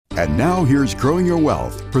And now here's Growing Your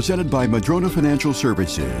Wealth, presented by Madrona Financial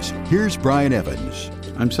Services. Here's Brian Evans.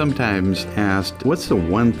 I'm sometimes asked, what's the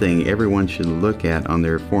one thing everyone should look at on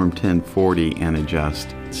their Form 1040 and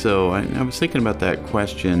adjust? So I was thinking about that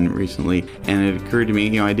question recently, and it occurred to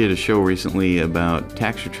me, I did a show recently about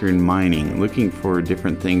tax return mining, looking for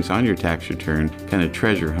different things on your tax return, kind of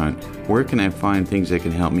treasure hunt. Where can I find things that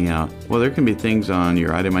can help me out? Well, there can be things on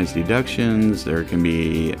your itemized deductions, there can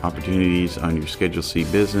be opportunities on your Schedule C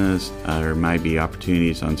business, there might be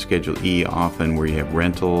opportunities on Schedule E often where you have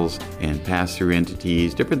rentals and pass-through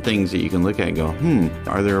entities, different things that you can look at and go,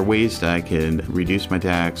 are there ways that I can reduce my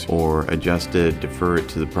tax or adjust it, defer it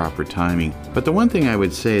to the proper timing? But the one thing I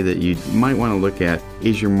would say that you might want to look at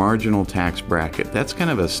is your marginal tax bracket. That's kind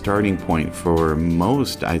of a starting point for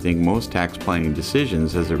most tax planning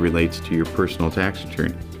decisions as it relates to your personal tax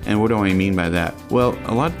return. And what do I mean by that? Well,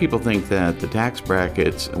 a lot of people think that the tax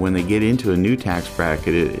brackets, when they get into a new tax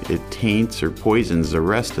bracket, it taints or poisons the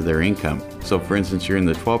rest of their income. So for instance, you're in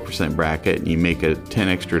the 12% bracket and you make a $10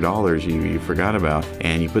 extra you forgot about,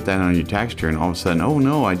 and you put that on your tax return, all of a sudden, oh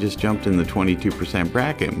no, I just jumped in the 22%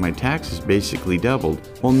 bracket. My tax is basically doubled.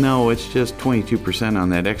 Well, no, it's just 22% on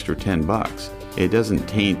that extra $10. It doesn't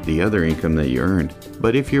taint the other income that you earned.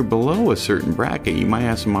 But if you're below a certain bracket, you might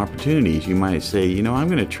have some opportunities. You might say, I'm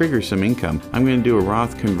going to trigger some income. I'm going to do a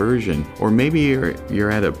Roth conversion. Or maybe you're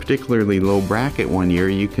at a particularly low bracket one year.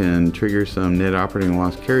 You can trigger some net operating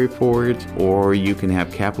loss carryforwards, or you can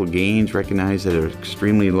have capital gains recognized at an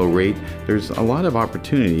extremely low rate. There's a lot of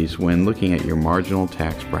opportunities when looking at your marginal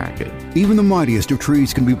tax bracket. Even the mightiest of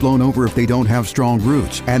trees can be blown over if they don't have strong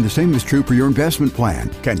roots. And the same is true for your investment plan.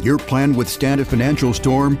 Can your plan withstand a financial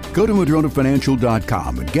storm? Go to MadronaFinancial.com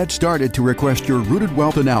and get started to request your Rooted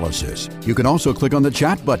Wealth analysis. You can also click on the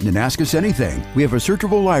chat button and ask us anything. We have a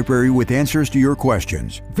searchable library with answers to your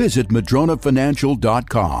questions. Visit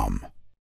MadronaFinancial.com.